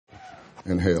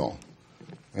in hell.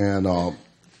 And,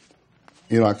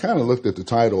 I kind of looked at the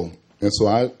title, and so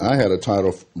I had a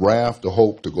title, Wrath to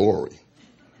Hope to Glory.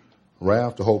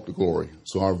 Wrath to Hope to Glory.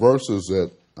 So our verses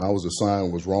that I was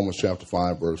assigned was Romans chapter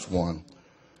 5, verse 1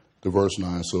 to verse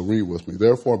 9. So read with me.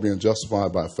 Therefore, being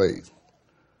justified by faith,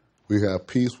 we have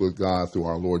peace with God through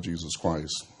our Lord Jesus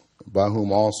Christ, by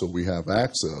whom also we have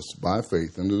access by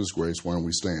faith into this grace wherein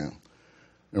we stand,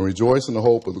 and rejoice in the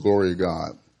hope of the glory of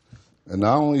God. And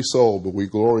not only so, but we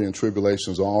glory in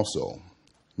tribulations also,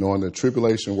 knowing that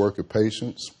tribulation worketh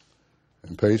patience,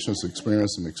 and patience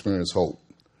experience, and experience hope.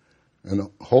 And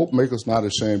hope maketh us not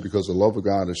ashamed, because the love of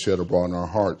God is shed abroad in our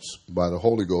hearts by the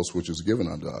Holy Ghost, which is given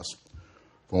unto us.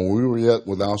 For when we were yet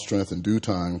without strength, in due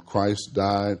time Christ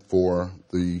died for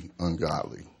the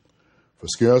ungodly. For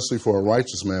scarcely for a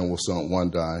righteous man will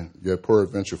one die, yet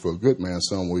peradventure for a good man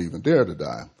some will even dare to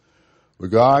die.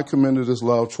 But God commended his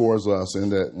love towards us, in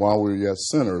that while we were yet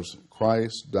sinners,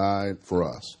 Christ died for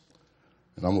us.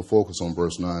 And I'm going to focus on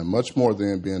verse 9. Much more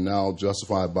then, being now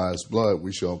justified by his blood,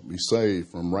 we shall be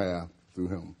saved from wrath through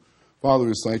him. Father,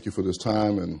 we thank you for this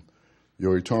time and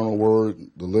your eternal word,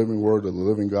 the living word of the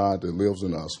living God that lives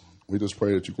in us. We just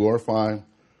pray that you glorify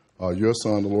your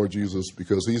Son, the Lord Jesus,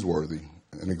 because he's worthy,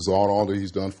 and exalt all that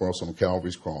he's done for us on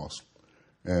Calvary's cross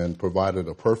and provided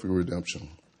a perfect redemption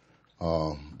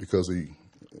because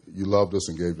you loved us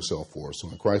and gave yourself for us. So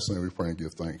in Christ's name we pray and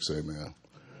give thanks. Amen.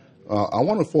 I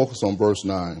want to focus on verse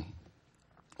 9,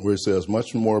 where it says,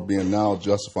 much more being now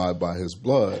justified by his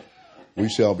blood, we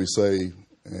shall be saved.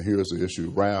 And here's the issue,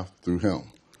 wrath through him.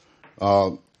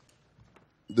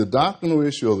 The doctrinal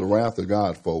issue of the wrath of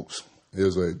God, folks,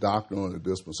 is a doctrinal and a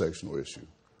dispensational issue.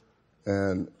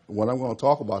 And what I'm going to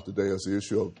talk about today is the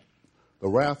issue of the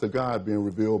wrath of God being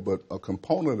revealed, but a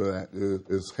component of that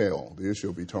is hell, the issue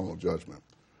of eternal judgment.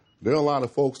 There are a lot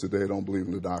of folks today that don't believe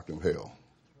in the doctrine of hell.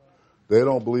 They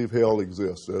don't believe hell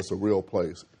exists. There's a real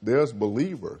place. There's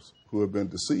believers who have been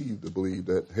deceived to believe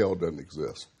that hell doesn't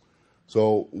exist.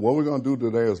 So what we're going to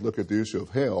do today is look at the issue of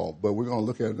hell, but we're going to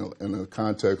look at it in the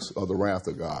context of the wrath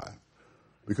of God.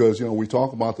 Because, we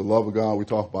talk about the love of God, we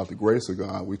talk about the grace of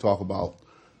God, we talk about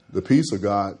the peace of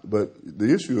God, but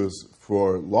the issue is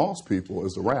for lost people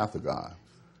is the wrath of God.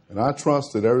 And I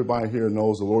trust that everybody here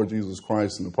knows the Lord Jesus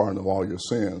Christ and the pardon of all your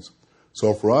sins.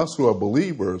 So for us who are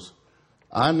believers,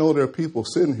 I know there are people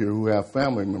sitting here who have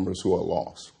family members who are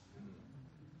lost.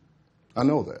 I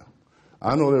know that.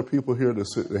 I know there are people here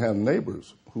that have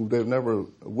neighbors who they've never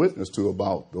witnessed to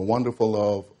about the wonderful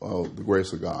love of the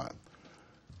grace of God.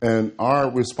 And our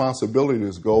responsibility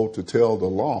is go to tell the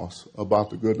lost about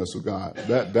the goodness of God.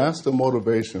 That's the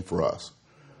motivation for us.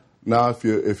 Now,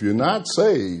 if you're not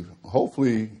saved,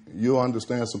 hopefully you'll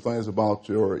understand some things about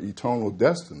your eternal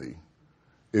destiny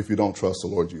if you don't trust the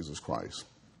Lord Jesus Christ.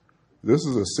 This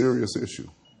is a serious issue.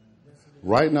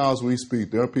 Right now, as we speak,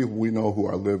 there are people we know who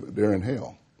are they're in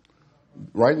hell.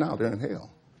 Right now, they're in hell.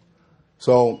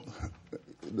 So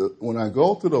when I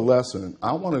go through the lesson,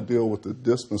 I want to deal with the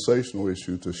dispensational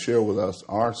issue to share with us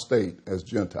our state as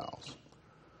Gentiles.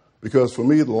 Because for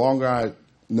me, the longer I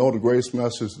know the grace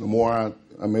message, the more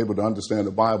I'm able to understand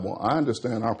the Bible. I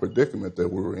understand our predicament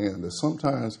that we were in. That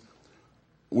sometimes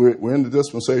we're in the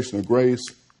dispensation of grace,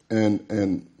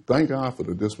 and thank God for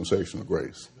the dispensation of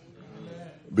grace.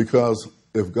 Because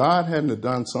if God hadn't have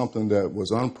done something that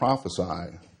was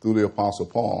unprophesied through the Apostle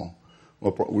Paul,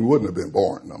 well, we wouldn't have been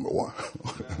born, number one.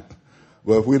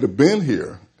 But if we'd have been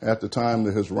here at the time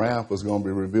that his wrath was going to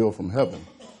be revealed from heaven,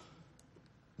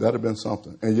 that'd have been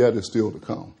something. And yet it's still to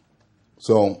come.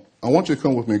 So I want you to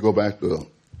come with me and go back to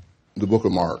the book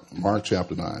of Mark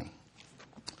chapter 9.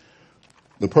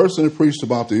 The person that preached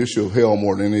about the issue of hell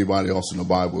more than anybody else in the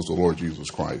Bible is the Lord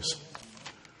Jesus Christ.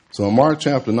 So in Mark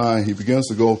chapter 9, he begins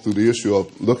to go through the issue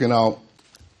of looking out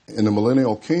in the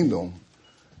millennial kingdom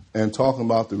and talking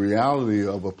about the reality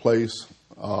of a place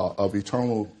of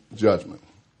eternal judgment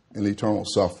and eternal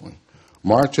suffering.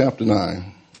 Mark chapter 9,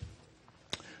 I'm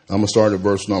going to start at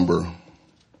verse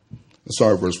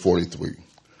 43.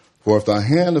 For if thy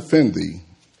hand offend thee,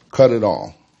 cut it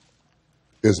off.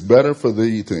 It's better for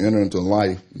thee to enter into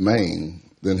life maimed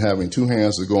than having two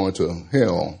hands to go into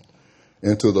hell,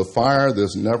 into the fire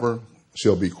that never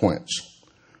shall be quenched,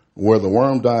 where the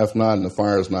worm dieth not and the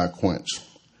fire is not quenched.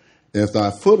 If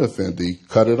thy foot offend thee,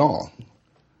 cut it off.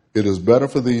 It is better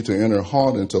for thee to enter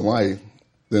hard into life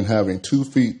than having 2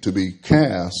 feet to be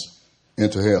cast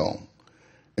into hell,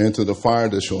 into the fire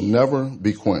that shall never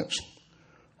be quenched,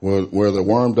 where the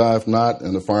worm dieth not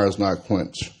and the fire is not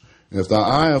quenched. And if thy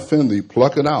eye offend thee,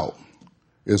 pluck it out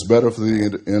It's better for thee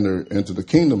to enter into the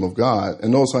kingdom of God.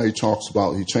 And notice how he talks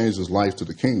about, he changed his life to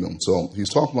the kingdom. So he's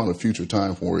talking about a future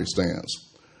time from where he stands.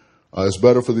 It's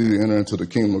better for thee to enter into the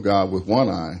kingdom of God with one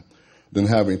eye than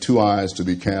having two eyes to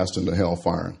be cast into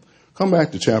hellfire. Come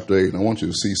back to chapter 8. I want you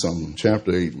to see something.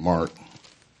 Chapter 8, Mark.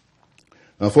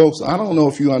 Now, folks, I don't know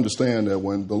if you understand that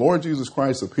when the Lord Jesus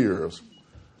Christ appears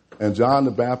and John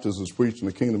the Baptist is preaching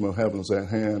the kingdom of heaven is at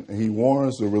hand, and he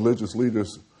warns the religious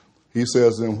leaders, he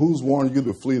says to them, who's warned you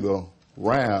to flee the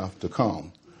wrath to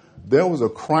come? There was a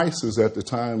crisis at the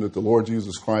time that the Lord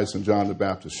Jesus Christ and John the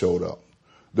Baptist showed up.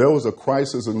 There was a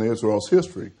crisis in Israel's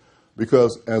history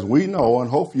because, as we know, and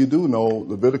hopefully you do know,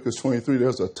 Leviticus 23,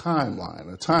 there's a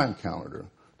timeline, a time calendar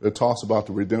that talks about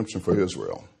the redemption for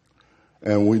Israel.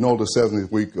 And we know the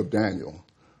 70th week of Daniel.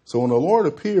 So when the Lord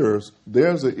appears,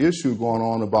 there's an issue going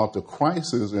on about the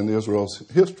crisis in Israel's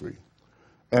history.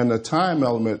 And the time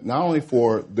element, not only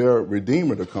for their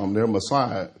Redeemer to come, their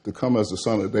Messiah, to come as the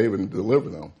Son of David and deliver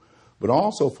them, but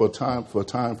also for time for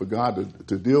God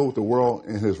to deal with the world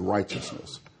in his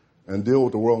righteousness and deal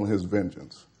with the world in his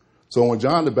vengeance. So when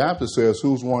John the Baptist says,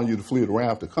 who's warned you to flee the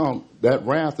wrath to come, that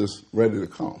wrath is ready to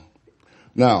come.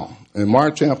 Now, in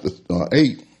Mark chapter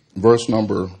 8, verse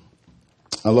number,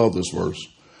 I love this verse,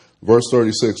 verse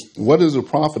 36, what is the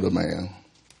profit of man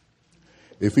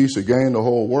if he should gain the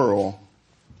whole world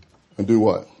and do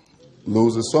what?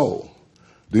 Lose his soul.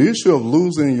 The issue of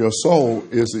losing your soul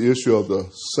is the issue of the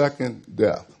second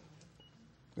death.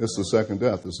 It's the second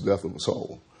death. It's the death of the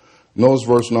soul. Notice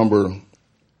verse number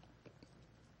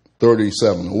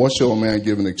 37. What shall a man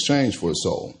give in exchange for his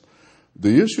soul?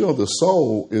 The issue of the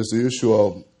soul is the issue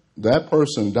of that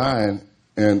person dying.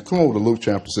 And come over to Luke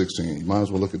chapter 16. You might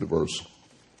as well look at the verse.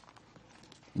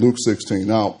 Luke 16.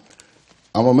 Now,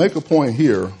 I'm going to make a point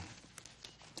here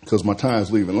because my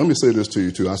time's leaving. Let me say this to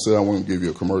you, too. I said I want to give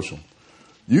you a commercial.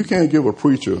 You can't give a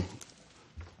preacher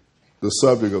the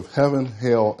subject of heaven,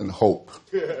 hell, and hope.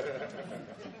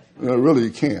 Really,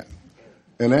 you can't.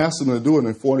 And ask him to do it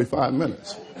in 45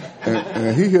 minutes.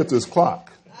 And he hits his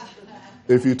clock.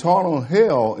 If you taught on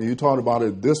hell and you taught about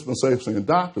it dispensationally and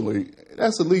doctrinally,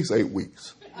 that's at least 8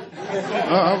 weeks.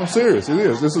 I'm serious. It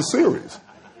is. It's a series.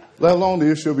 Let alone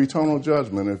the issue of eternal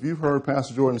judgment. If you've heard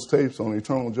Pastor Jordan's tapes on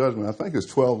eternal judgment, I think it's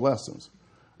 12 lessons.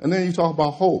 And then you talk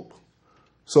about hope.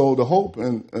 So the hope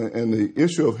and the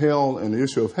issue of hell and the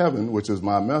issue of heaven, which is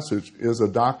my message, is a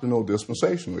doctrinal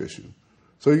dispensational issue.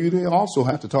 So you also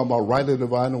have to talk about rightly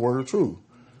dividing the word of truth.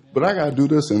 But I got to do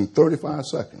this in 35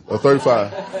 seconds, or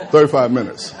 35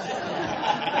 minutes.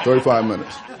 35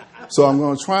 minutes. So I'm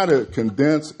going to try to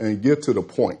condense and get to the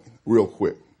point real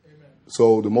quick.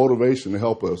 So the motivation to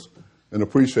help us and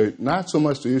appreciate not so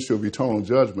much the issue of eternal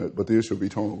judgment, but the issue of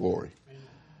eternal glory.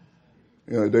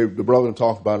 You know, the brother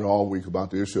talked about it all week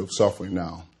about the issue of suffering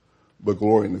now, but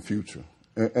glory in the future.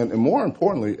 And more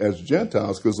importantly, as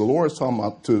Gentiles, because the Lord is talking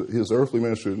about to his earthly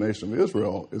ministry to the nation of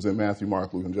Israel is in Matthew,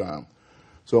 Mark, Luke, and John.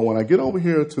 So when I get over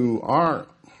here to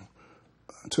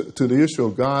to the issue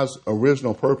of God's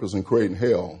original purpose in creating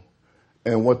hell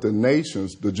and what the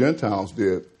nations, the Gentiles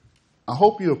did, I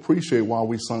hope you appreciate why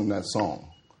we sung that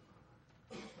song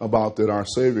about that our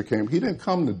Savior came. He didn't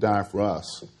come to die for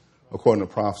us, according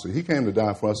to prophecy. He came to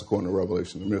die for us, according to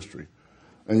Revelation, the mystery.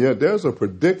 And yet there's a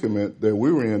predicament that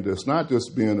we were in that's not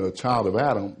just being a child of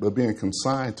Adam, but being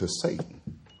consigned to Satan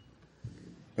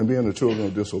and being the children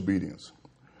of disobedience.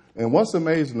 And what's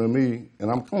amazing to me,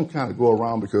 and I'm going to kind of go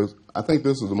around because I think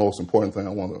this is the most important thing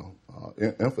I want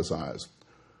to emphasize,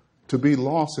 to be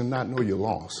lost and not know you're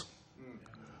lost.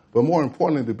 But more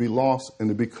importantly, to be lost and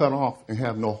to be cut off and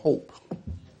have no hope.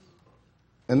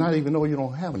 And not even know you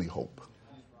don't have any hope.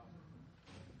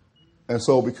 And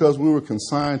so because we were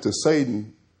consigned to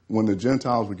Satan when the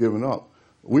Gentiles were given up,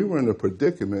 we were in a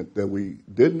predicament that we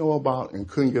didn't know about and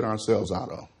couldn't get ourselves out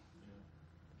of.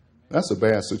 That's a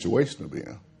bad situation to be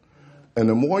in. And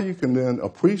the more you can then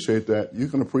appreciate that, you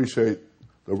can appreciate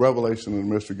the revelation and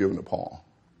the mystery given to Paul.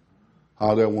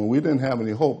 How that when we didn't have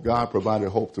any hope, God provided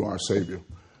hope through our Savior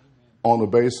on the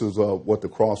basis of what the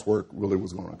cross work really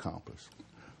was going to accomplish.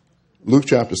 Luke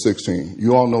chapter 16.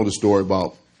 You all know the story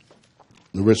about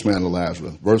the rich man and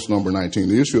Lazarus. Verse number 19.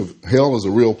 The issue of hell is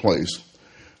a real place.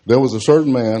 There was a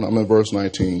certain man, I'm in verse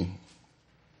 19,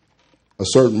 a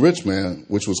certain rich man,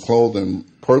 which was clothed in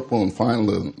purple and fine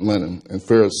linen and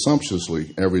fared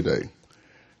sumptuously every day.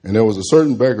 And there was a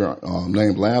certain beggar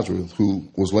named Lazarus who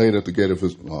was laid at the gate of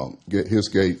his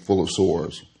gate full of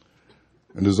sores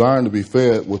and desiring to be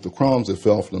fed with the crumbs that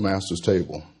fell from the master's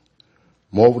table.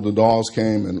 Moreover, the dogs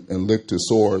came and licked his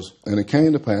sores. And it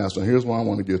came to pass, and here's what I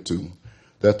want to get to,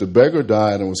 that the beggar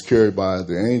died and was carried by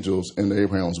the angels into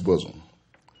Abraham's bosom.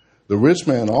 The rich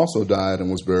man also died and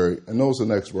was buried. And notice the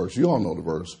next verse. You all know the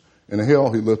verse. In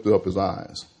hell he lifted up his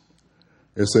eyes.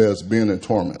 It says, being in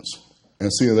torments,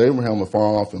 and seeing Abraham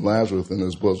afar off and Lazarus in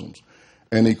his bosoms.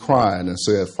 And he cried and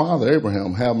said, Father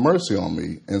Abraham, have mercy on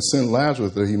me, and send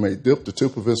Lazarus that he may dip the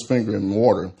tip of his finger in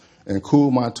water and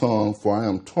cool my tongue, for I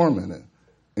am tormented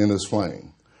in this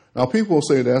flame. Now, people will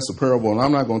say that's a parable, and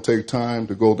I'm not going to take time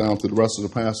to go down to the rest of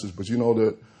the passage, but you know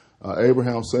that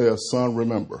Abraham says, son,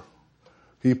 remember.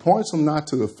 He points him not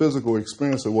to the physical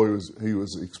experience of what he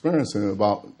was experiencing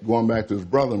about going back to his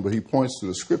brother, but he points to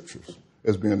the scriptures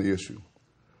as being the issue,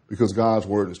 because God's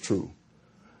word is true.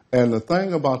 And the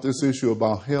thing about this issue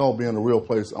about hell being a real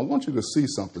place, I want you to see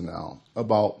something now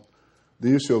about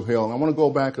the issue of hell. And I want to go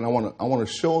back and I want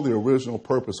to show the original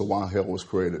purpose of why hell was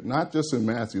created, not just in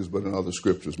Matthew's, but in other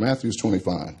scriptures. Matthew's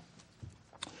 25.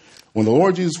 When the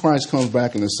Lord Jesus Christ comes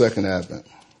back in his second advent,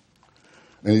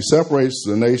 and he separates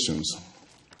the nations,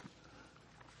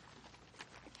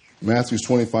 Matthew's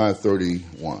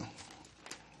 25:31.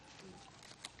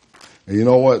 And you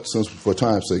know what? Since for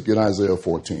time's sake, get Isaiah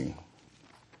 14.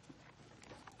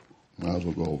 Might as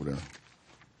well go over there.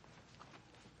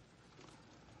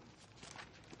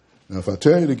 Now, if I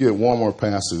tell you to get one more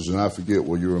passage and I forget,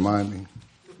 will you remind me?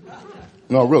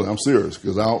 No, really, I'm serious,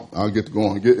 because I'll get to go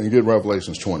on and get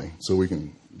Revelations 20, so we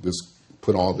can just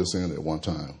put all this in at one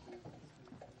time.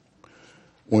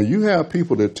 When you have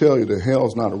people that tell you that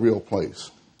hell's not a real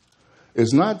place,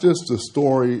 it's not just the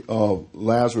story of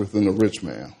Lazarus and the rich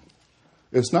man.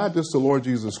 It's not just the Lord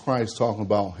Jesus Christ talking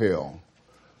about hell.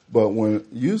 But when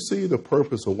you see the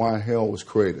purpose of why hell was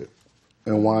created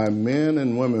and why men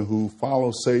and women who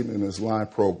follow Satan in his lie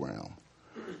program,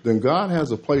 then God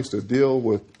has a place to deal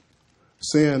with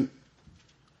sin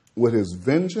with his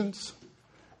vengeance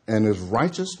and his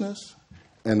righteousness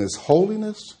and his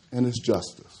holiness and his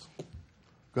justice.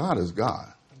 God is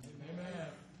God. Amen.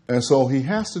 And so he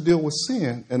has to deal with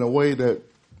sin in a way that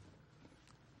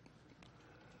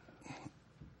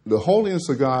the holiness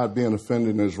of God being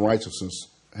offended and his righteousness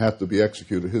have to be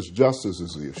executed. His justice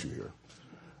is the issue here.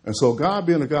 And so God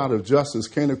being a God of justice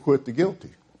can't acquit the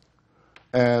guilty.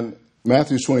 And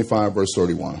Matthew 25, verse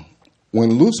 31.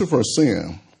 When Lucifer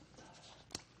sinned,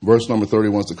 verse number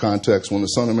 31 is the context, when the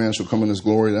Son of Man shall come in his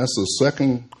glory, that's the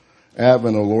second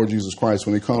advent of the Lord Jesus Christ,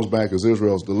 when he comes back as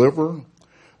Israel's deliverer,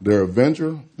 their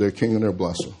avenger, their king, and their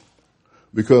blesser.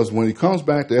 Because when he comes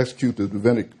back to execute the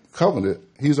Davidic covenant,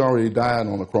 he's already died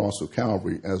on the cross of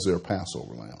Calvary as their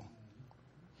Passover lamb.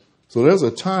 So there's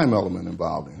a time element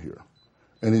involved in here.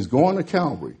 And he's going to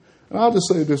Calvary. And I'll just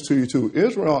say this to you, too.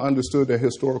 Israel understood their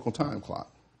historical time clock.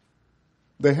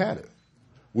 They had it.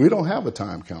 We don't have a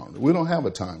time calendar. We don't have a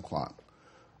time clock.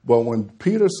 But when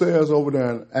Peter says over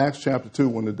there in Acts chapter 2,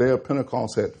 when the day of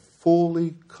Pentecost had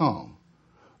fully come,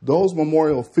 those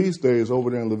memorial feast days over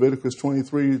there in Leviticus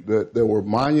 23, that there were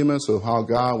monuments of how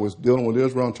God was dealing with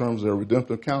Israel in terms of their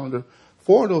redemptive calendar,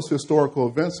 4 of those historical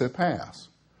events had passed.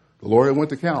 The Lord had went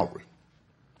to Calvary.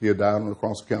 He had died on the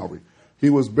cross of Calvary. He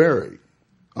was buried,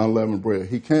 unleavened bread.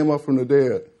 He came up from the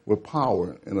dead with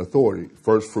power and authority,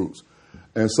 first fruits.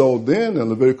 And so then in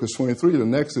Leviticus 23, the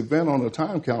next event on the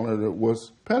time calendar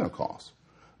was Pentecost.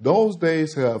 Those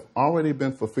days have already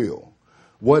been fulfilled.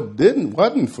 What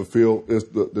wasn't fulfilled is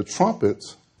the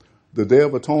trumpets, the Day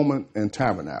of Atonement, and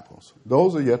tabernacles.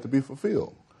 Those are yet to be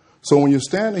fulfilled. So when you're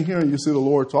standing here and you see the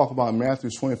Lord talk about Matthew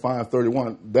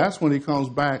 25:31, that's when he comes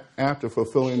back after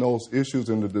fulfilling those issues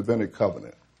in the Davidic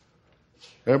covenant.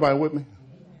 Everybody with me?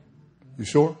 You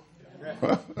sure?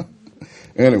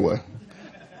 Anyway.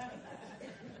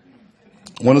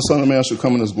 When the Son of Man shall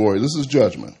come in his glory, this is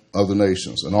judgment of the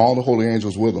nations, and all the holy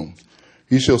angels with him.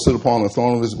 He shall sit upon the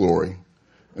throne of his glory,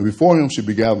 and before him shall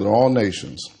be gathered all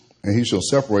nations, and he shall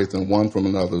separate them one from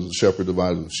another, as the shepherd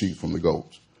divided the sheep from the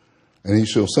goats. And he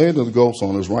shall say to the goats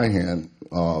on his right hand,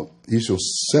 he shall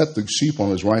set the sheep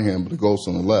on his right hand, but the goats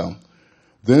on the left.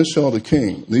 Then shall the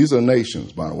king, these are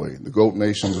nations, by the way, the goat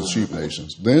nations and sheep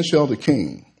nations. Then shall the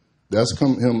king, that's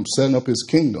him setting up his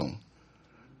kingdom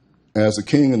as a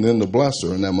king and then the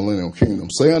blesser in that millennial kingdom,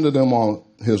 say unto them on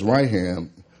his right hand,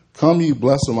 come ye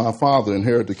blessed of my Father,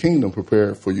 inherit the kingdom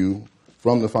prepared for you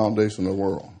from the foundation of the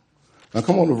world. Now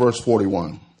come on to verse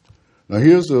 41. Now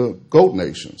here's the goat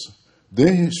nations.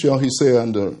 Then shall he say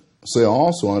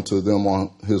also unto them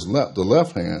on his left, the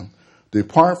left hand,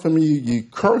 depart from me, ye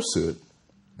cursed,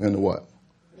 and what?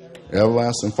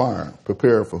 Everlasting fire.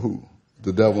 Prepared for who?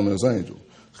 The devil and his angels.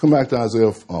 Let's come back to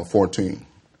Isaiah 14.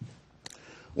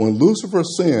 When Lucifer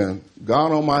sinned,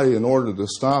 God Almighty, in order to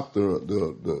stop the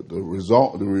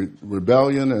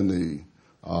rebellion and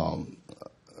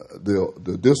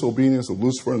the disobedience of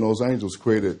Lucifer and those angels,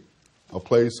 created a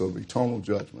place of eternal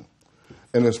judgment.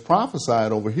 And it's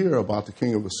prophesied over here about the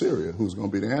king of Assyria, who's going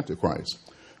to be the Antichrist.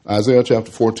 Isaiah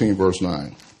chapter 14, verse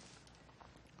 9.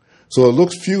 So it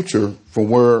looks future from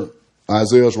where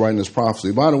Isaiah's writing this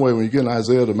prophecy. By the way, when you get in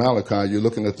Isaiah to Malachi, you're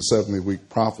looking at the 70-week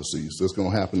prophecies that's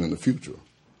going to happen in the future.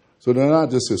 So they're not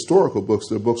just historical books,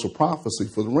 they're books of prophecy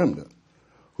for the remnant,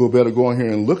 who better go in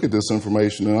here and look at this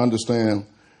information and understand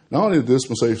not only the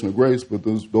dispensation of grace, but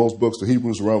those books, the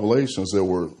Hebrews and Revelations, there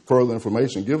were further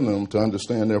information given them to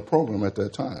understand their program at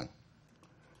that time.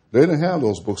 They didn't have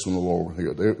those books from the Lord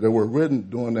here. They were written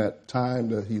during that time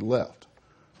that he left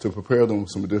to prepare them with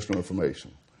some additional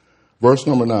information. Verse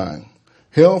number 9.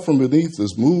 Hell from beneath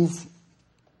is moved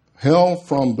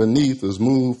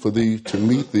for thee to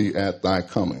meet thee at thy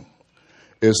coming.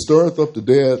 It stirreth up the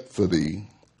dead for thee,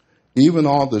 even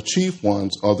all the chief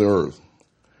ones of the earth.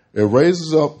 It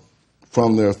raises up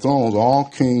from their thrones all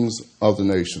kings of the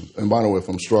nations. And by the way, if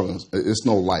I'm struggling, it's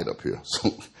no light up here.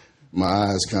 So my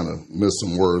eyes kind of miss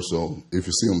some words. So if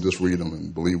you see them, just read them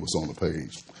and believe what's on the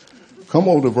page. Come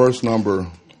over to verse number.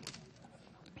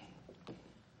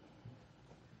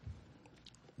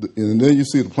 And then you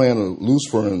see the plan of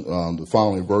Lucifer in the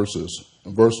following verses.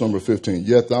 Verse number 15.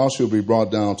 Yet thou shalt be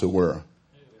brought down to where?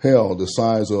 Hell, the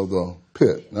size of the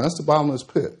pit. Now that's the bottomless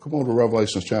pit. Come over to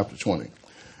Revelation chapter 20.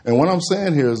 And what I'm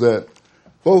saying here is that,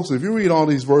 folks, if you read all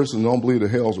these verses and don't believe that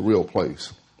hell's a real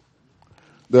place,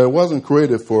 that it wasn't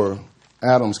created for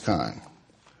Adam's kind.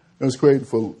 It was created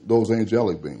for those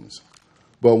angelic beings.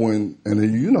 But when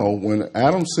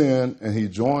Adam sinned and he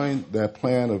joined that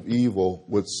plan of evil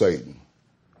with Satan,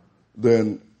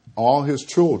 then all his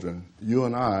children, you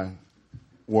and I,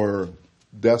 were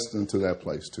destined to that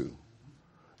place too.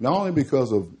 Not only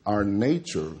because of our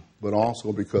nature, but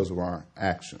also because of our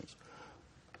actions.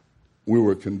 We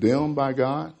were condemned by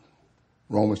God,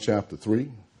 Romans chapter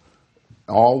 3.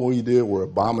 All we did were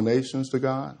abominations to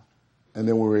God, and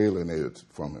then we were alienated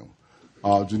from him.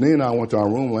 Janine and I went to our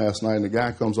room last night, and the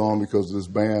guy comes on because of this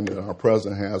ban that our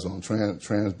president has on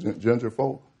transgender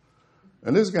folk.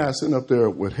 And this guy's sitting up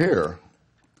there with hair,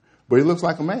 but he looks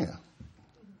like a man.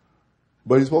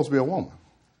 But he's supposed to be a woman.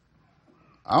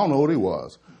 I don't know what he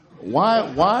was. Why?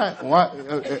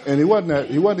 And he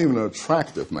wasn't even an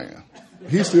attractive man.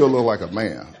 He still looked like a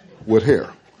man with hair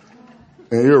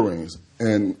and earrings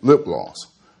and lip gloss.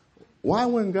 Why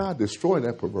wouldn't God destroy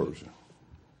that perversion?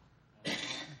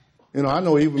 You know, I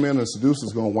know evil men and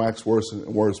seducers going to wax worse and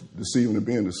worse, deceiving and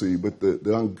being deceived, but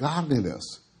the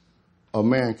ungodliness of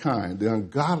mankind, the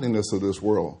ungodliness of this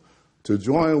world, to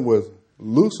join with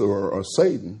Lucifer or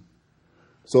Satan.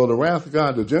 So the wrath of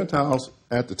God, the Gentiles,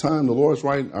 at the time the Lord's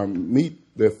writing,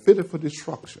 they're fitted for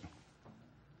destruction.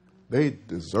 They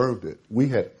deserved it. We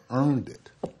had earned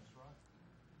it. It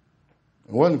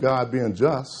wasn't God being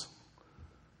just.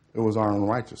 It was our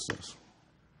unrighteousness.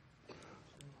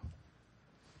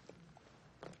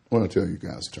 I want to tell you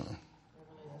guys to turn.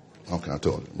 Okay, I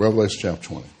told you. Revelation chapter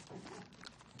 20.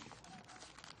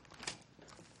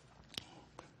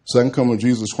 Second coming of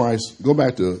Jesus Christ. Go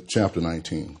back to chapter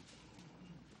 19.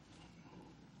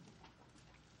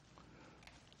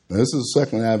 Now, this is the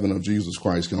second advent of Jesus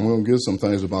Christ. I'm going to give some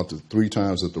things about the 3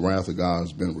 times that the wrath of God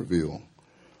has been revealed.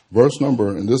 Verse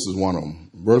number, and this is one of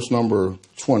them, verse number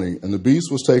 20, and the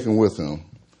beast was taken with him,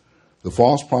 the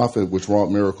false prophet which wrought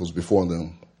miracles before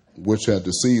them, which had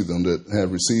deceived them that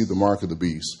had received the mark of the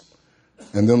beast,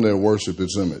 and them that worshipped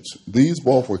its image. These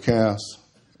both were cast,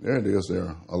 there it is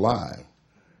there, alive,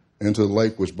 into the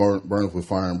lake which burneth with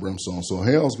fire and brimstone. So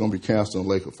hell is going to be cast in the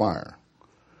lake of fire.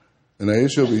 And the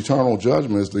issue of eternal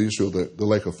judgment is the issue of the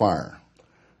lake of fire.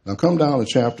 Now come down to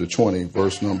chapter 20,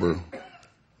 verse number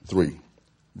 3,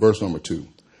 verse number 2.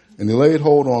 And he laid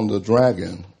hold on the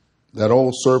dragon, that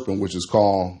old serpent which is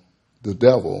called the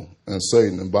devil and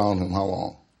Satan, and bound him how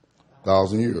long?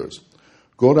 1,000 years.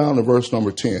 Go down to verse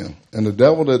number 10. And the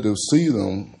devil that deceived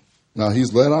them, now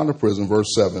he's led out of prison,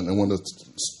 verse 7. And when the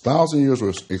 1,000 years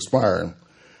were expired,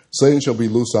 Satan shall be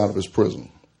loosed out of his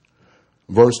prison.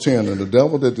 Verse 10, and the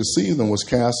devil that deceived them was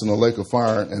cast in the lake of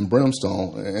fire and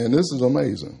brimstone. And this is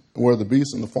amazing, where the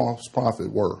beast and the false prophet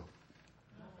were.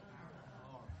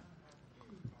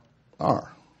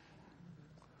 Are.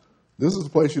 This is a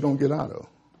place you don't get out of.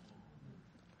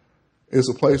 It's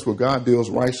a place where God deals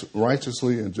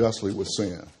righteously and justly with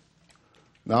sin.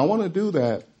 Now, I want to do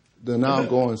that, then now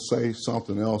go and say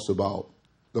something else about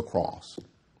the cross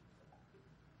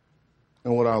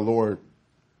and what our Lord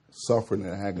suffered in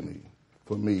agony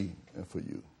for me and for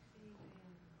you.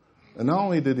 And not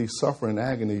only did he suffer in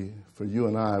agony for you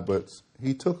and I, but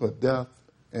he took a death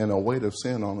and a weight of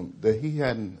sin on him that he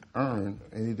hadn't earned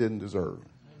and he didn't deserve.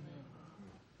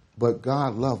 But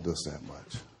God loved us that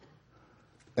much.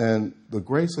 And the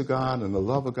grace of God and the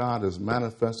love of God is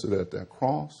manifested at that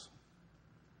cross.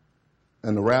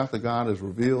 And the wrath of God is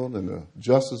revealed, and the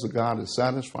justice of God is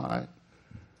satisfied.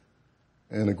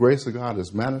 And the grace of God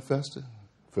is manifested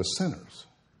for sinners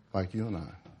like you and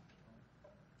I.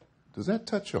 Does that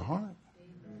touch your heart?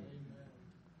 Amen.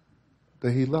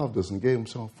 That he loved us and gave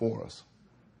himself for us.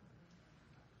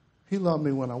 He loved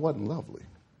me when I wasn't lovely.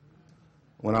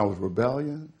 When I was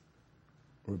rebellious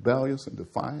and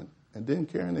defiant, and didn't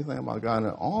care anything about God.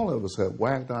 And all of us had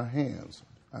wagged our hands.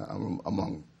 I'm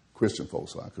among Christian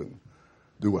folks, so I couldn't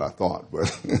do what I thought, but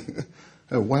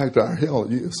had wagged our hell.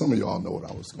 Some of y'all know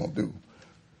what I was going to do.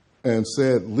 And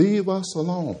said, leave us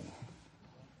alone,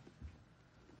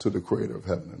 to the creator of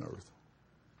heaven and earth.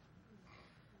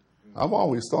 I've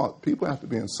always thought people have to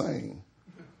be insane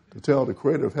to tell the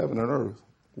creator of heaven and earth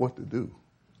what to do.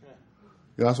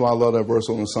 Yeah, that's why I love that verse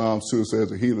on in Psalms 2. It says,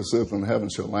 that he that sitteth in heaven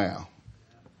shall laugh.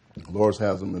 The Lord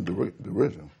has them in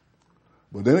derision.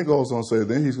 But then it goes on to say,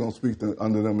 then he's going to speak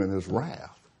unto them in his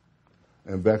wrath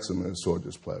and vex them in his sore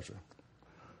displeasure.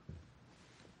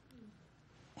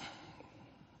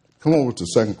 Come over to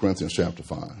 2 Corinthians chapter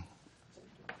 5.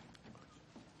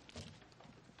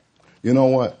 You know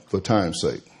what? For time's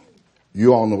sake,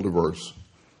 you all know the verse.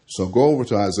 So go over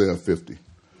to Isaiah 50.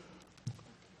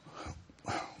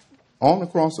 On the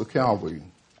cross of Calvary,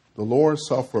 the Lord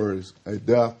suffers a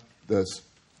death that's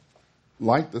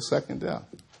like the second death.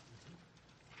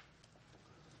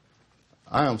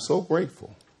 I am so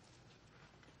grateful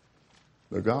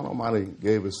that God Almighty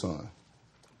gave his son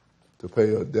to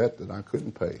pay a debt that I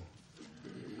couldn't pay,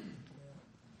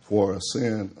 for a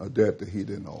sin, a debt that he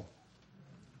didn't owe.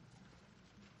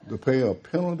 To pay a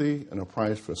penalty and a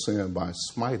price for sin by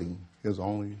smiting his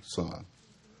only son.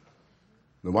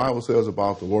 The Bible says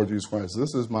about the Lord Jesus Christ,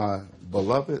 this is my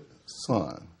beloved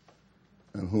son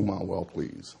in whom I well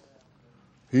please.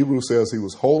 Hebrews says he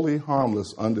was holy,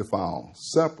 harmless, undefiled,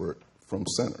 separate from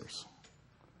sinners.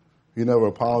 He never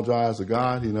apologized to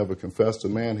God. He never confessed to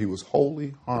man. He was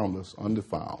holy, harmless,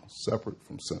 undefiled, separate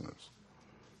from sinners.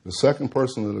 The second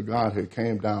person of the Godhead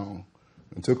came down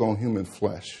and took on human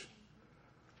flesh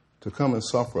to come and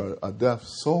suffer a death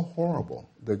so horrible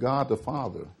that God the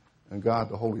Father and God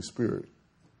the Holy Spirit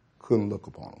couldn't look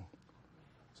upon him.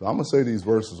 So I'm going to say these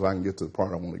verses so I can get to the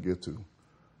part I want to get to.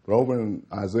 But over in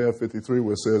Isaiah 53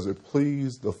 where it says, it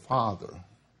pleased the Father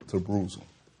to bruise him.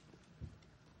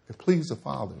 It pleased the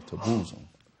Father to bruise him.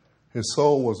 His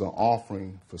soul was an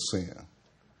offering for sin.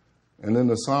 And then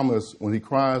the psalmist, when he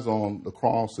cries on the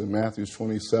cross in Matthew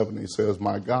 27, he says,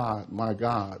 my God,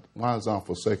 why hast thou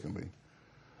forsaken me?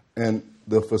 And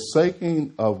the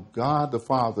forsaking of God the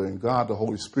Father and God the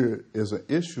Holy Spirit is an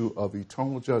issue of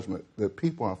eternal judgment that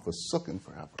people are forsaken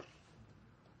forever.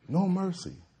 No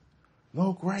mercy,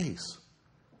 no grace,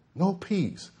 no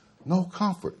peace, no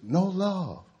comfort, no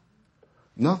love.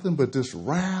 Nothing but this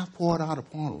wrath poured out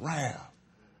upon wrath.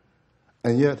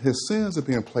 And yet his sins are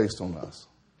being placed on us.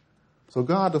 So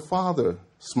God the Father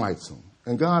smites him.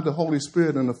 And God the Holy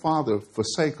Spirit and the Father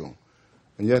forsake him.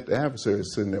 And yet the adversary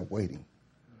is sitting there waiting.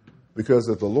 Because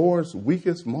at the Lord's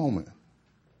weakest moment,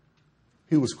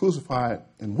 he was crucified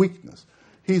in weakness.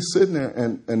 He's sitting there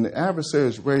and the adversary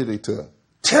is ready to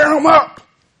tear him up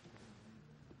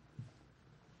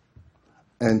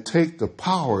and take the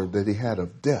power that he had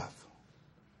of death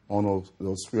on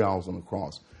those 3 hours on the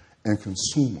cross and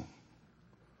consume him.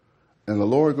 And the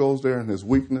Lord goes there in his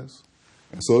weakness.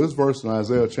 And so this verse in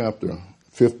Isaiah chapter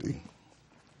 50,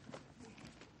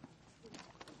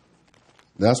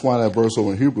 that's why that verse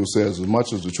over in Hebrew says, as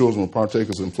much as the children were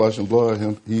partakers in flesh and blood,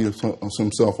 he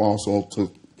himself also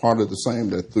took part of the same,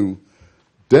 that through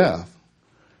death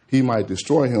he might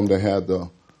destroy him that had the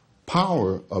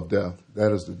power of death,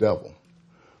 that is the devil.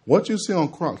 What you see on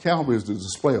Calvary is the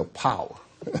display of power.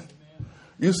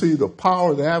 You see the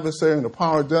power of the adversary and the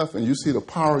power of death, and you see the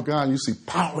power of God, and you see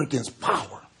power against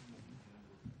power.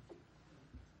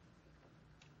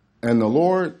 And the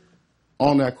Lord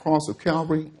on that cross of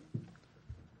Calvary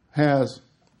has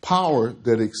power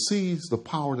that exceeds the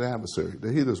power of the adversary,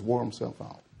 that he just wore himself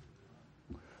out.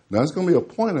 Now, there's going to be a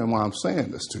point in why I'm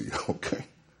saying this to you, okay?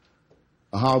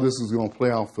 How this is going to play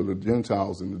out for the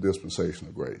Gentiles in the dispensation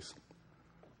of grace.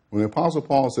 When the Apostle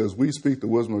Paul says, we speak the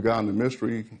wisdom of God in the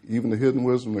mystery, even the hidden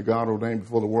wisdom that God ordained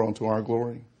before the world unto our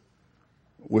glory,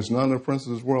 which none of the princes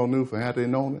of this world knew, for had they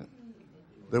known it,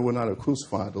 they would not have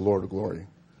crucified the Lord of glory.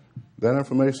 That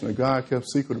information that God kept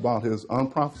secret about his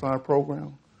unprophesied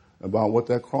program, about what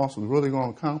that cross was really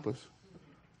going to accomplish,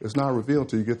 it's not revealed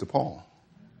till you get to Paul.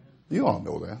 You all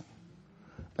know that.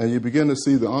 And you begin to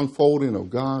see the unfolding of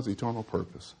God's eternal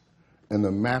purpose. and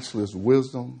the matchless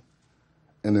wisdom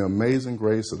and the amazing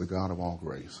grace of the God of all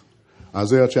grace.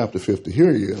 Isaiah chapter 50.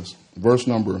 Here he is, verse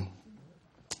number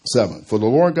 7. For the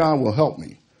Lord God will help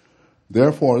me.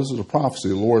 Therefore, this is a prophecy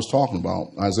the Lord is talking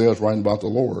about. Isaiah is writing about the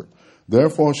Lord.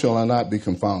 Therefore shall I not be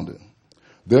confounded.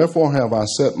 Therefore have I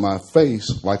set my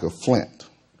face like a flint,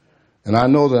 and I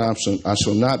know that I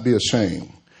shall not be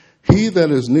ashamed. He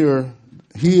is near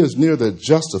that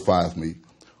justifieth me.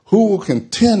 Who will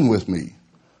contend with me?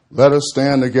 Let us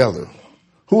stand together.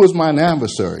 Who is mine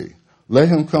adversary? Let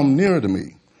him come near to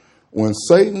me. When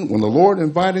the Lord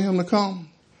invited him to come,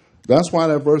 that's why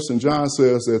that verse in John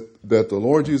says that the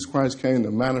Lord Jesus Christ came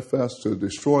to manifest to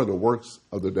destroy the works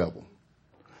of the devil.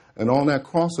 And on that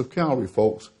cross of Calvary,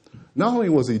 folks, not only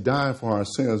was he dying for our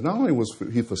sins, not only was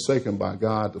he forsaken by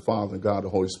God the Father and God the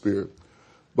Holy Spirit,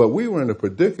 but we were in a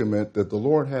predicament that the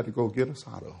Lord had to go get us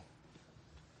out of.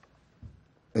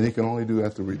 And he can only do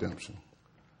that through redemption.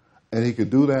 And he could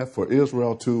do that for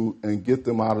Israel too, and get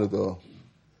them out of the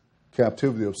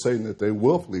captivity of Satan that they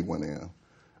willfully went in,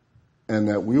 and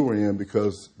that we were in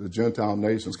because the Gentile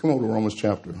nations. Come over to Romans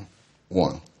chapter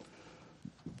 1.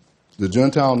 The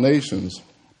Gentile nations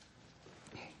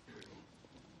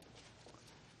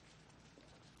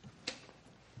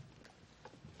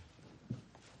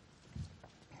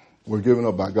were given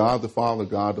up by God the Father,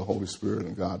 God the Holy Spirit,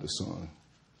 and God the Son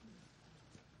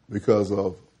because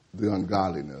of the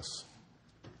ungodliness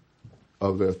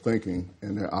of their thinking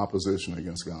and their opposition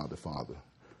against God the Father.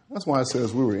 That's why it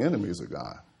says we were enemies of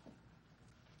God.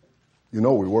 You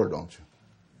know we were, don't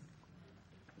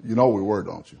you? You know we were,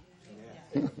 don't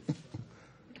you?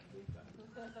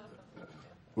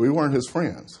 We weren't his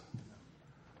friends.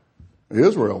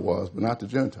 Israel was, but not the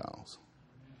Gentiles.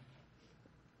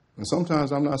 And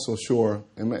sometimes I'm not so sure,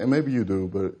 and maybe you do,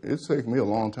 but it's taken me a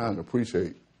long time to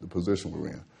appreciate the position we're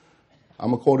in. I'm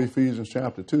going to quote Ephesians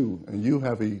chapter 2, and you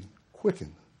have he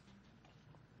quickened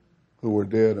who were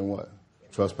dead in what?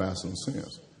 Trespasses and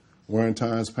sins. Where in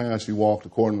times past you walked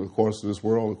according to the course of this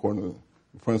world, according to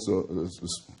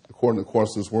the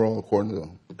course of this world, according to,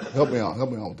 help me out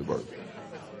with the verse.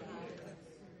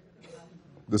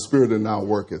 The Spirit that now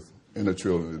worketh in the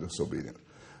children of disobedience.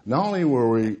 Not only were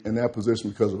we in that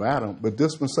position because of Adam, but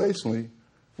dispensationally,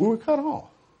 we were cut off.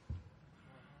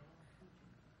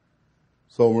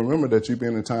 So remember that you've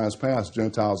been in times past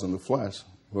Gentiles in the flesh,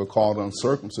 who are called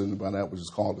uncircumcision by that which is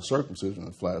called the circumcision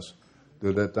of the flesh,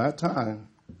 that at that time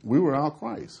we were out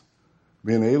Christ,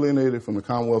 being alienated from the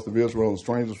commonwealth of Israel and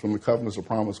strangers from the covenants of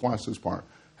promise. Watch this part.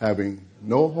 Having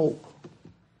no hope.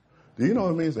 Do you know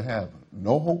what it means to have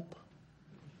no hope?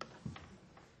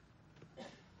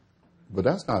 But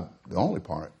that's not the only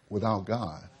part. Without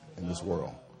God in this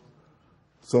world.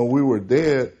 So we were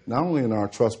dead, not only in our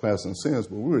trespasses and sins,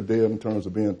 but we were dead in terms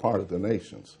of being part of the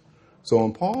nations. So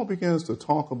when Paul begins to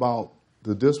talk about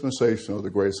the dispensation of the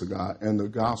grace of God and the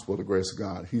gospel of the grace of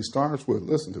God, he starts with,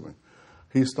 listen to me,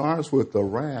 he starts with the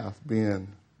wrath being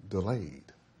delayed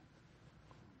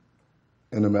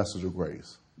in the message of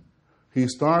grace. He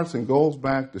starts and goes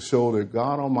back to show that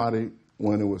God Almighty,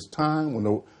 when it was time,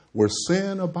 where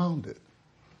sin abounded.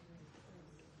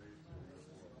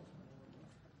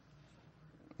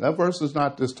 That verse is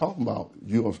not just talking about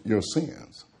your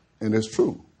sins, and it's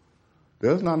true.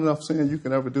 There's not enough sin you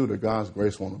can ever do that God's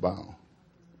grace won't abound.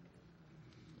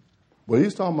 But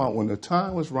he's talking about when the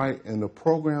time was right in the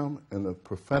program and the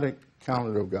prophetic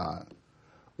calendar of God,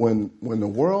 when the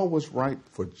world was ripe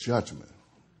for judgment,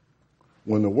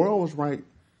 when the world was right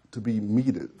to be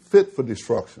meted, fit for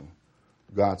destruction,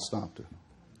 God stopped it,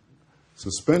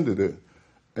 suspended it,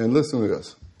 and listen to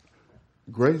this.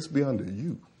 Grace be unto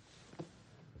you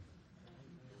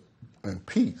and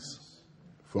peace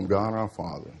from God our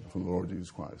Father and from the Lord Jesus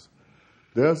Christ.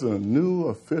 There's a new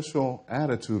official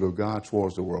attitude of God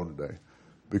towards the world today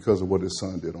because of what his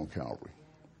son did on Calvary.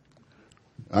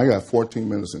 I got 14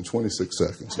 minutes and 26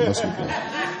 seconds. So let's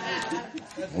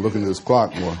I'm looking at this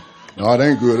clock more. No, it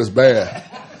ain't good. It's bad.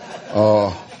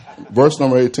 Verse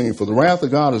number 18, for the wrath of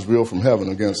God is revealed from heaven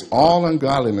against all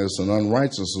ungodliness and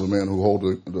unrighteousness of the men who hold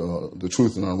the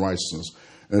truth in unrighteousness.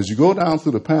 And as you go down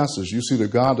through the passage, you see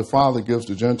that God the Father gives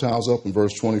the Gentiles up in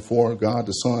verse 24, God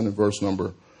the Son in verse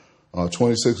number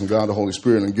 26, and God the Holy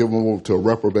Spirit, and give them over to a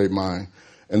reprobate mind.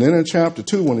 And then in chapter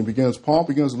 2, when Paul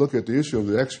begins to look at the issue of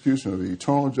the execution of the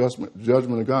eternal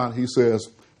judgment of God, he says,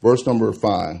 verse number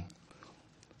 5,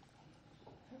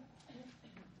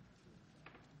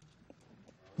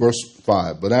 verse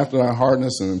 5, but after thy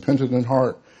hardness and impenitent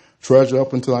heart, treasure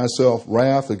up unto thyself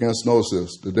wrath against, notice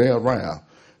this, the day of wrath.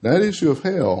 That issue of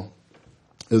hell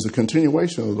is a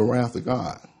continuation of the wrath of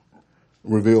God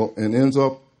revealed and ends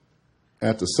up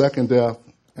at the second death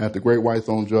at the great white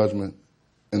throne judgment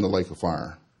in the lake of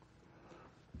fire,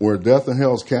 where death and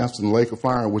hell is cast in the lake of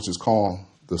fire, which is called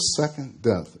the second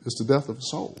death. It's the death of the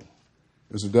soul.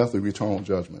 It's the death of eternal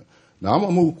judgment. Now, I'm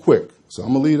going to move quick, so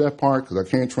I'm going to leave that part because I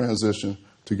can't transition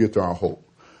to get to our hope.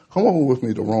 Come on with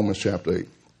me to Romans chapter 8.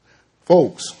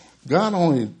 Folks, God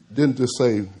only didn't just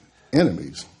save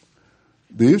enemies.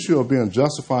 The issue of being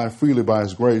justified freely by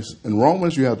his grace. In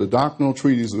Romans, you have the doctrinal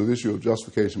treatise of the issue of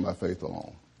justification by faith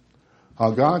alone.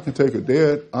 How God can take a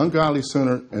dead, ungodly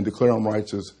sinner and declare him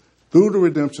righteous through the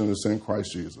redemption that's in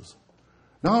Christ Jesus.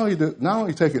 Not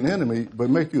only take an enemy, but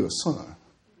make you a son.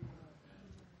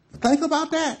 Think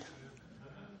about that.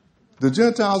 The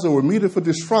Gentiles that were meted for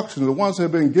destruction, the ones that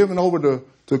have been given over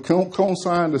to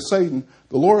consign to Satan,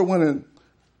 the Lord went in.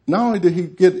 Not only did he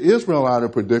get Israel out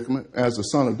of predicament as the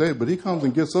son of David, but he comes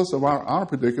and gets us of our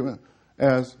predicament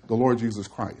as the Lord Jesus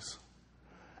Christ.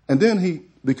 And then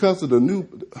because of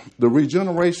the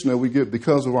regeneration that we get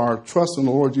because of our trust in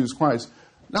the Lord Jesus Christ,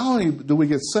 not only do we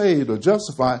get saved or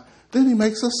justified, then he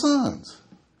makes us sons.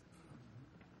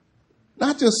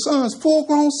 Not just sons,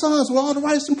 full-grown sons with all the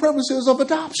rights and privileges of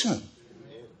adoption.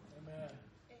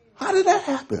 How did that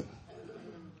happen?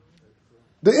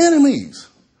 The enemies,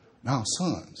 now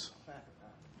sons.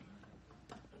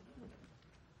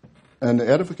 And the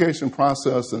edification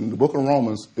process in the book of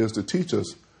Romans is to teach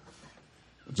us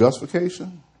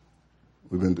justification.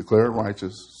 We've been declared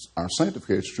righteous. Our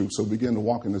sanctification is true, so we begin to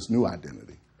walk in this new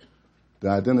identity. The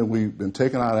identity we've been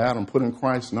taken out of Adam, put in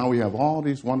Christ. Now we have all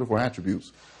these wonderful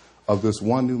attributes of this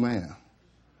one new man.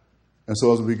 And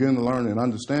so as we begin to learn and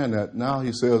understand that, now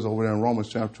he says over there in Romans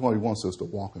chapter 20, he wants us to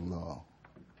walk in love.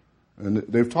 And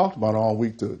they've talked about all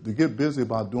week to get busy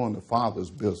about doing the Father's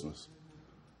business.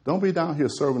 Don't be down here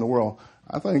serving the world.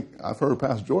 I think I've heard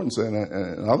Pastor Jordan say that,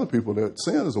 and other people, that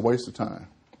sin is a waste of time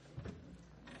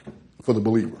for the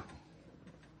believer.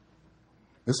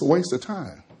 It's a waste of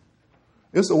time.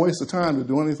 It's a waste of time to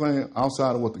do anything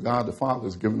outside of what the God the Father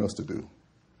has given us to do.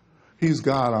 He's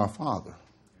God our Father.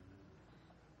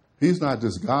 He's not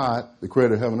just God, the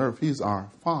creator of heaven and earth. He's our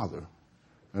Father.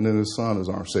 And then his Son is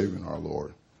our Savior and our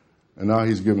Lord. And now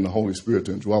he's given the Holy Spirit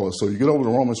to indwell us. So you get over to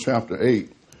Romans chapter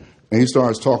 8, and he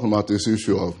starts talking about this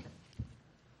issue of,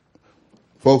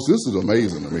 folks, this is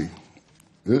amazing to me.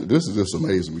 This is just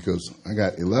amazing because I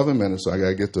got 11 minutes, so I got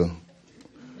to get to.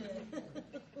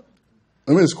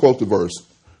 Let me just quote the verse.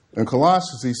 In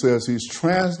Colossians, he says he's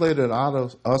translated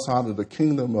us out of the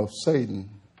kingdom of Satan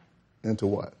into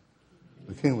what?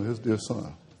 The kingdom of his dear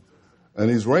Son. And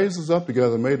he's raised us up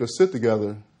together, made us sit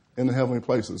together in the heavenly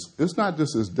places. It's not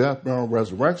just his death, burial, and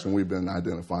resurrection we've been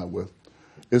identified with.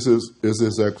 It's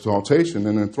his exaltation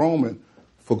and enthronement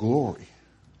for glory.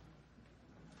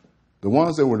 The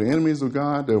ones that were the enemies of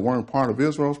God, that weren't part of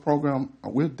Israel's program,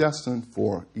 we're destined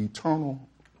for eternal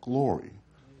glory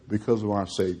because of our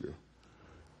Savior.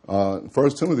 1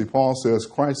 Timothy, Paul says,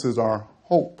 Christ is our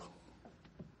hope.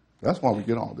 That's why we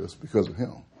get all this, because of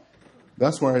him.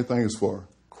 That's why everything is for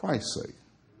Christ's sake.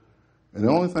 And the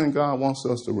only thing God wants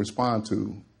us to respond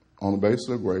to on the basis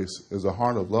of grace is a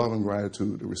heart of love and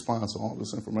gratitude to respond to all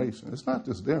this information. It's not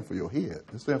just there for your head.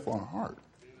 It's there for our heart.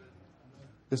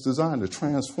 It's designed to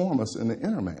transform us in the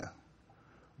inner man.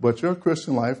 But your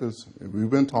Christian life, is, if we've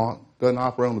been taught, doesn't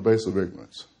operate on the basis of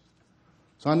ignorance.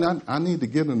 So I need to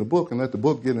get in the book and let the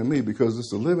book get in me, because it's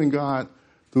the living God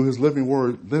through his living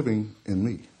word living in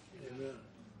me. Amen.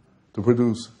 To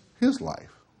produce his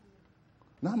life,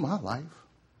 not my life.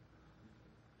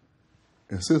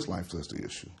 It's his life that's the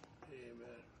issue.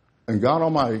 Amen. And God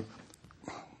Almighty,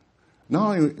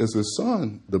 not only is his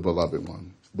Son the beloved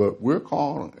one, but we're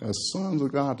called as sons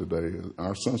of God today,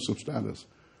 our sonship status.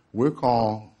 We're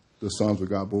called the sons of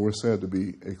God, but we're said to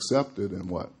be accepted in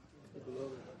what?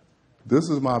 This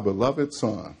is my beloved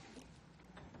Son,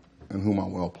 in whom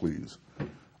I'm well pleased.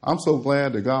 I'm so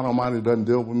glad that God Almighty doesn't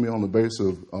deal with me on the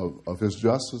basis of his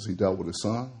justice. He dealt with his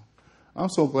Son. I'm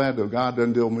so glad that God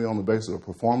doesn't deal with me on the basis of a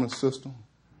performance system.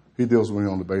 He deals with me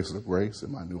on the basis of grace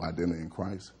and my new identity in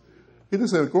Christ. He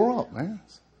just said, grow up, man.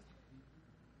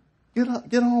 Get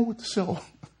on with the show.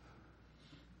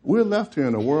 We're left here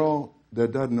in a world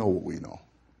that doesn't know what we know.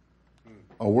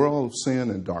 A world of sin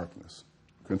and darkness,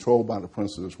 controlled by the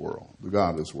prince of this world, the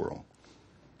God of this world.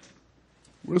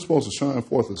 We're supposed to shine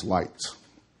forth as lights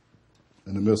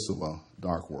in the midst of a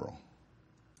dark world.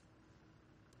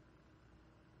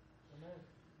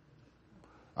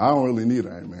 I don't really need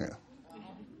an amen.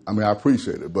 I mean, I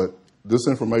appreciate it, but this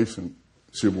information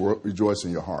should rejoice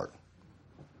in your heart.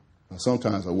 And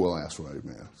sometimes I will ask for an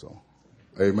amen. So,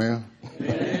 amen.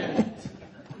 Amen.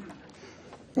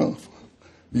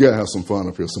 You got to have some fun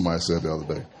up here, somebody said the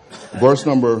other day. Verse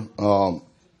number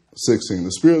 16.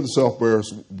 The Spirit itself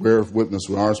bears witness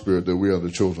with our spirit that we are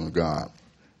the children of God.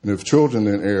 And if children,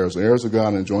 then heirs, heirs of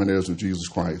God and joint heirs of Jesus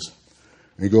Christ.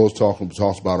 And he goes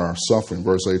talks about our suffering.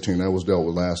 Verse 18, that was dealt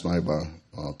with last night by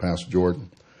Pastor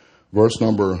Jordan. Verse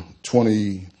number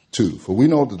 22. For we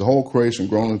know that the whole creation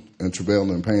groaneth and travailed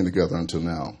in pain together until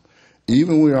now.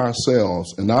 Even we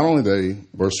ourselves, and not only they,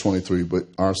 verse 23, but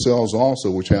ourselves also,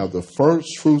 which have the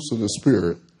first fruits of the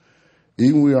Spirit,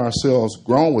 even we ourselves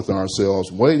groan with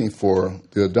ourselves, waiting for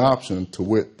the adoption, to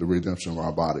wit, the redemption of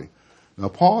our body. Now,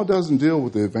 Paul doesn't deal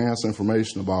with the advanced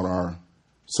information about our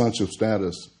sonship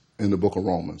status in the book of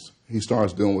Romans. He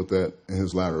starts dealing with that in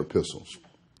his latter epistles.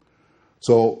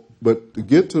 So, but to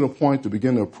get to the point to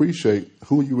begin to appreciate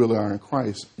who you really are in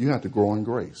Christ, you have to grow in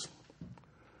grace.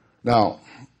 Now,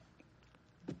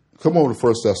 come over to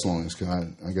 1 Thessalonians, because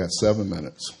I got 7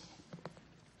 minutes.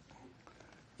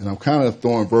 And I'm kind of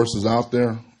throwing verses out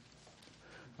there.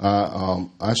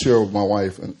 I share with my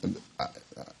wife, and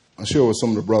I share with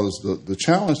some of the brothers, the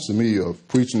challenge to me of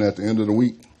preaching at the end of the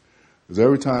week is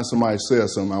every time somebody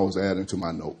says something, I was adding to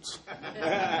my notes.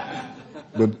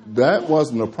 But that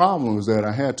wasn't the problem, is that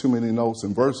I had too many notes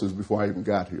and verses before I even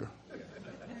got here.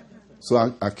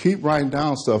 So I keep writing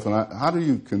down stuff, and how do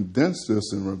you condense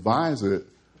this and revise it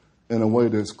in a way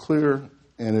that's clear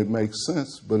and it makes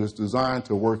sense, but it's designed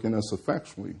to work in us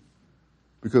effectually,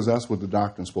 because that's what the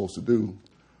doctrine's supposed to do,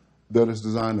 that it's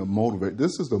designed to motivate.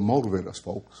 This is to motivate us,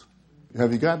 folks.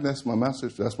 Have you gotten that's my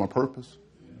message? That's my purpose.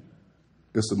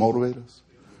 It's to motivate us.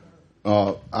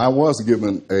 I was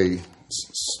given a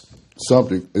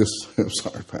subject. I'm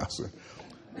sorry, Pastor.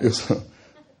 It's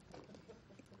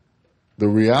the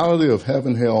reality of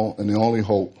heaven, hell, and the only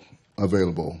hope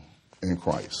available in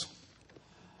Christ.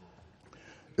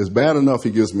 It's bad enough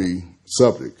he gives me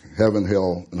subject, heaven,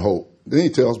 hell, and hope. Then he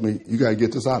tells me, you got to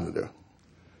get this out of there.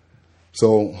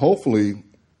 So hopefully,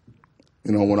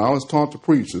 when I was taught to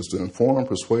preach, is to inform,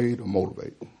 persuade, or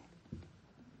motivate.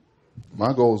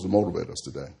 My goal is to motivate us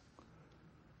today.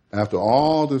 After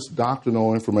all this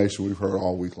doctrinal information we've heard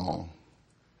all week long,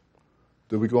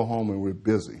 that we go home and we're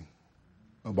busy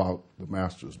about the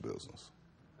master's business.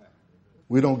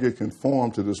 We don't get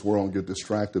conformed to this world and get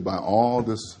distracted by all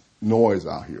this noise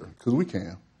out here, because we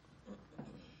can.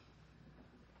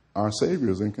 Our Savior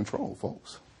is in control,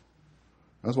 folks.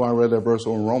 That's why I read that verse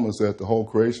over in Romans that the whole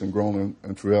creation groaning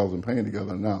and travails in pain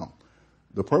together now.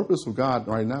 The purpose of God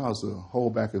right now is to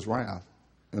hold back his wrath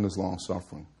and his long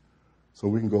suffering, so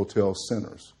we can go tell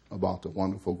sinners about the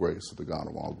wonderful grace of the God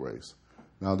of all grace.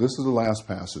 Now, this is the last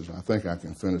passage. I think I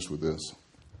can finish with this.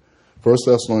 1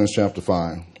 Thessalonians chapter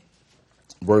 5,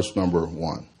 verse number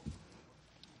 1.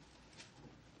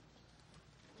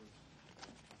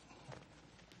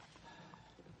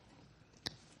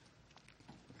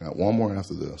 Got one more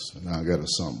after this, and now I got a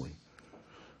summary.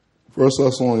 1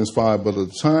 Thessalonians 5, but at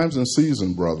the times and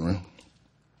season, brethren,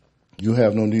 you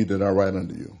have no need that I write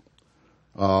unto you.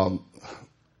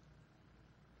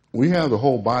 We have the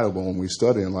whole Bible when we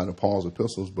study in light of Paul's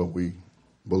epistles, but we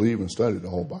believe and study the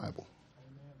whole Bible.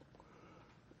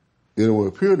 It will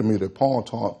appear to me that Paul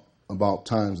taught about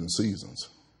times and seasons.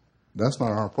 That's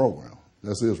not our program.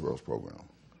 That's Israel's program.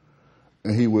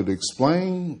 And he would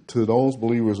explain to those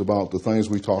believers about the things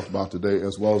we talked about today,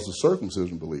 as well as the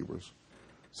circumcision believers,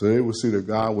 so they would see that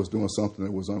God was doing something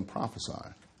that was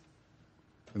unprophesied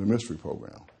in the mystery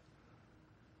program.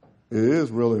 It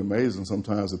is really amazing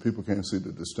sometimes that people can't see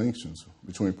the distinctions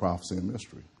between prophecy and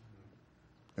mystery,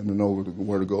 and to know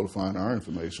where to go to find our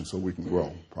information so we can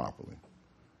grow properly.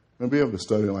 And be able to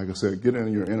study, like I said, get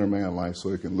into your inner man life so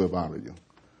it can live out of you.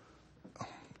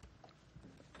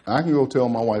 I can go tell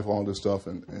my wife all this stuff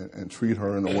and treat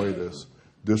her in a way that's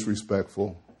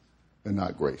disrespectful and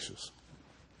not gracious.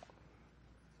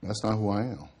 That's not who I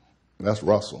am. That's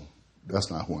Russell.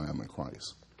 That's not who I am in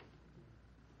Christ.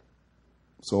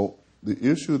 So the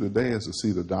issue today is to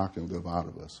see the doctrine live out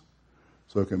of us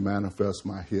so it can manifest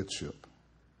my headship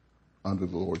under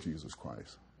the Lord Jesus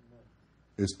Christ.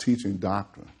 It's teaching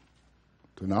doctrine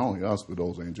to not only us, but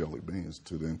those angelic beings,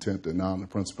 to the intent that now the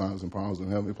principalities and powers in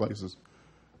heavenly places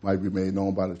might be made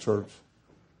known by the church,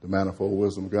 the manifold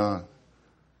wisdom of God.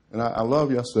 And I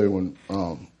love yesterday when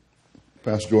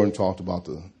Pastor Jordan talked about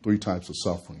the 3 types of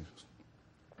sufferings.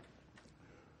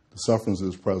 The sufferings of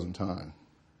this present time.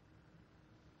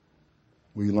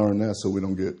 We learn that so we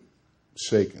don't get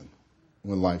shaken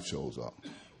when life shows up.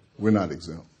 We're not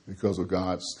exempt because of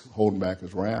God's holding back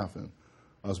his wrath and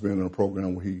us being in a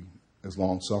program where he is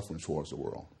long suffering towards the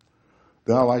world.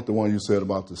 Then I like the one you said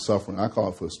about the suffering. I call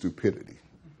it for stupidity.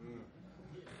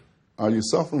 Are you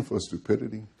suffering for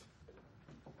stupidity?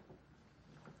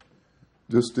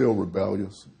 Just still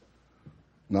rebellious?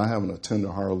 not having a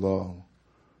tender heart of love.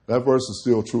 That verse is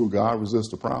still true. God resists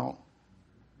the proud.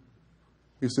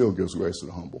 He still gives grace to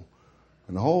the humble.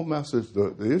 And the whole message,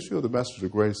 the issue of the message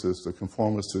of grace is to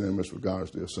conform us to the image of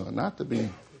God's dear Son. Not to be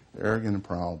arrogant and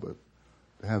proud, but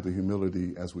to have the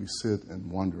humility as we sit and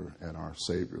wonder at our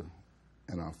Savior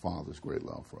and our Father's great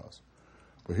love for us.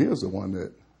 But here's the one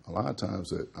that a lot of times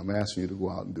that I'm asking you to go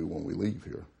out and do when we leave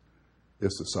here.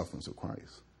 It's the sufferings of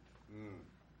Christ.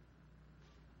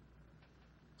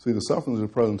 See, the sufferings of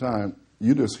the present time,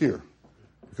 you just hear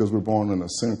because we're born in a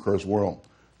sin-cursed world.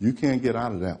 You can't get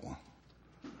out of that one.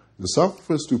 The suffering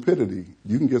for stupidity,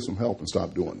 you can get some help and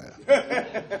stop doing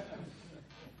that.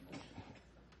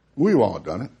 We've all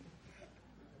done it.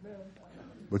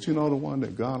 But you know the one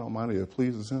that God Almighty that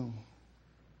pleases him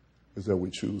is that we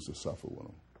choose to suffer with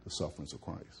him, the sufferings of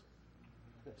Christ.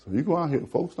 So you go out here,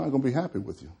 folks not going to be happy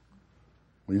with you.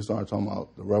 When you start talking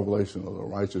about the revelation of the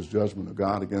righteous judgment of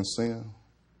God against sin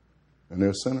and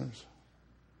their sinners,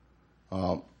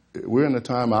 we're in a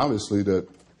time, obviously, that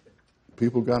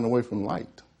people have gotten away from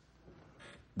light.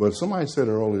 But somebody said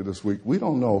earlier this week, we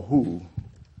don't know who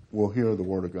will hear the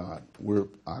word of God.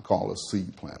 I call us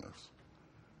seed planters.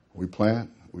 We plant,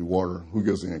 we water. Who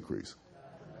gives the increase?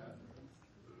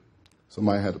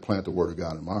 Somebody had to plant the word of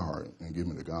God in my heart and give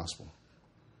me the gospel.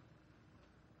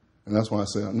 And that's why I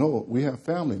say, no, we have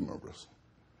family members.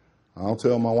 I'll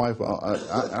tell my wife,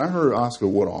 I heard Oscar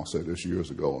Woodall say this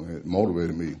years ago, and it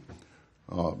motivated me.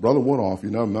 Brother Woodall, if you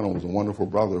never met him, was a wonderful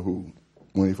brother who,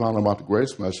 when he found out about the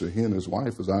grace message, he and his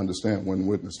wife, as I understand, went and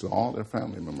witnessed to all their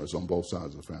family members on both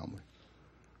sides of the family.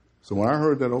 So when I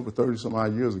heard that over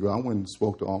 30-some-odd years ago, I went and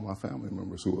spoke to all my family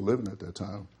members who were living at that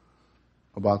time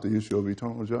about the issue of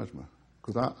eternal judgment,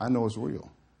 because I know it's real.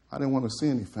 I didn't want to see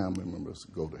any family members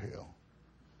go to hell.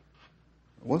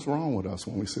 What's wrong with us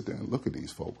when we sit there and look at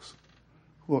these folks?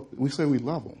 Well, we say we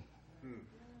love them.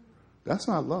 That's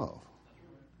not love.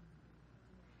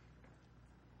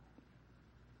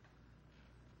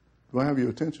 Do I have your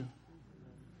attention?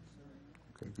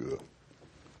 Okay, good.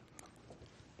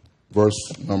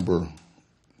 Verse number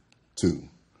 2.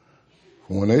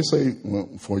 When they say,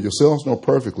 for yourselves know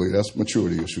perfectly, that's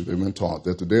maturity issue. They've been taught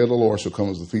that the day of the Lord shall come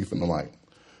as a thief in the night.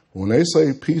 When they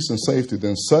say peace and safety,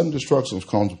 then sudden destruction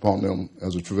comes upon them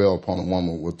as a travail upon a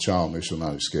woman with child, and they shall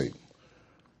not escape.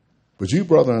 But you,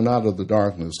 brethren, are not of the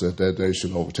darkness, that day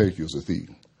should overtake you as a thief.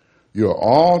 You are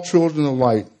all children of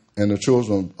light and the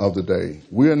children of the day.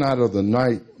 We are not of the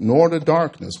night nor the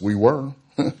darkness. We were.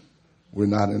 We're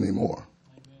not anymore.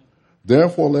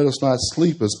 Therefore, let us not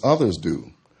sleep as others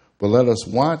do, but let us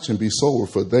watch and be sober.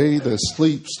 For they that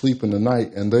sleep, sleep in the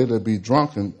night, and they that be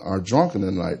drunken are drunken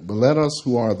in the night. But let us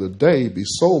who are of the day be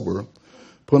sober,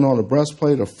 put on the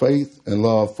breastplate of faith and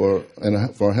love for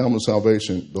a helmet of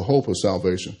salvation, the hope of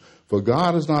salvation. For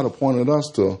God has not appointed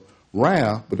us to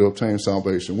wrath, but to obtain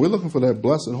salvation. We're looking for that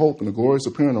blessed hope and the glorious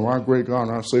appearing of our great God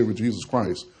and our Savior, Jesus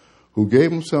Christ, who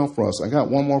gave himself for us. I got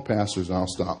one more passage and I'll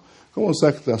stop. Go on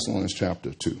 2 Thessalonians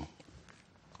chapter 2.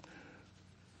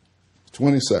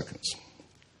 20 seconds.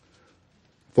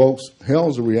 Folks, hell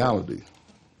is a reality.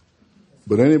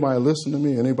 But anybody listen to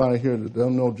me, anybody here that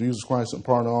doesn't know Jesus Christ and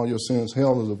pardon all your sins,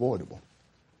 hell is avoidable.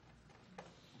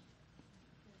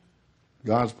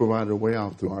 God's provided a way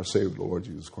out through our Savior, Lord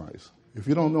Jesus Christ. If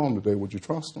you don't know him today, would you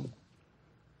trust him?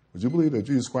 Would you believe that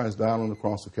Jesus Christ died on the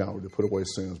cross of Calvary to put away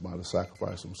sins by the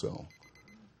sacrifice himself?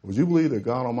 Would you believe that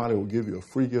God Almighty will give you a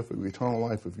free gift of eternal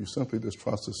life if you simply just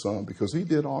trust his Son? Because he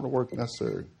did all the work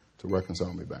necessary to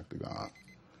reconcile me back to God.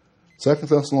 2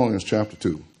 Thessalonians chapter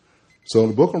 2. So in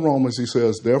the book of Romans, he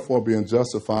says, therefore being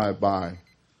justified by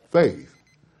faith.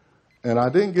 And I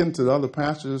didn't get into the other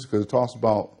passages because it talks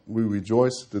about we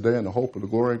rejoice today in the hope of the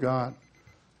glory of God.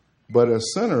 But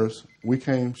as sinners, we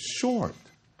came short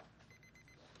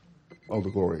of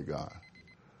the glory of God.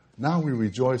 Now we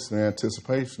rejoice in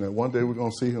anticipation that one day we're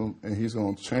going to see him and he's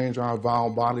going to change our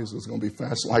vile bodies. It's going to be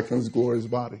fashioned like his glorious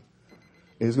body.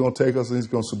 And he's going to take us and he's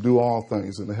going to subdue all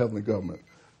things in the heavenly government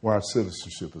where our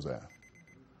citizenship is at.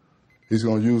 He's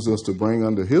going to use us to bring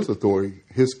under his authority,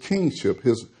 his kingship,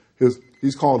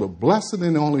 he's called the blessed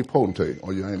and only potentate.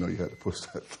 Oh, yeah, I didn't know you had to push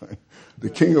that thing. The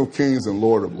King of Kings and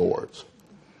Lord of Lords,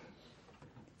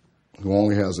 who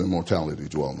only has immortality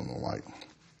dwelling in the light.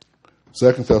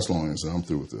 2 Thessalonians, and I'm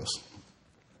through with this.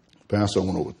 Pastor, I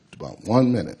went over about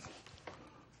 1 minute.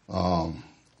 One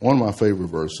of my favorite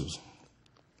verses.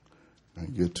 I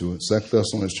get to it. 2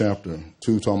 Thessalonians chapter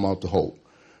 2, talking about the hope.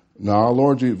 Now our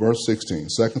Lord, verse 16,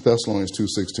 2 Thessalonians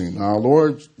 2:16. Now our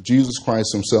Lord Jesus Christ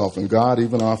himself and God,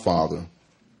 even our Father,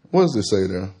 what does it say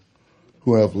there?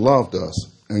 Who have loved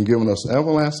us and given us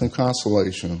everlasting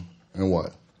consolation and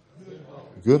what?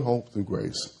 good hope through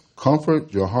grace.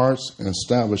 Comfort your hearts and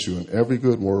establish you in every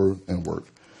good word and work.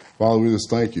 Father, we just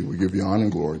thank you. We give you honor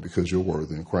and glory because you're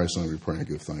worthy. In Christ's name we pray and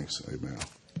give thanks. Amen.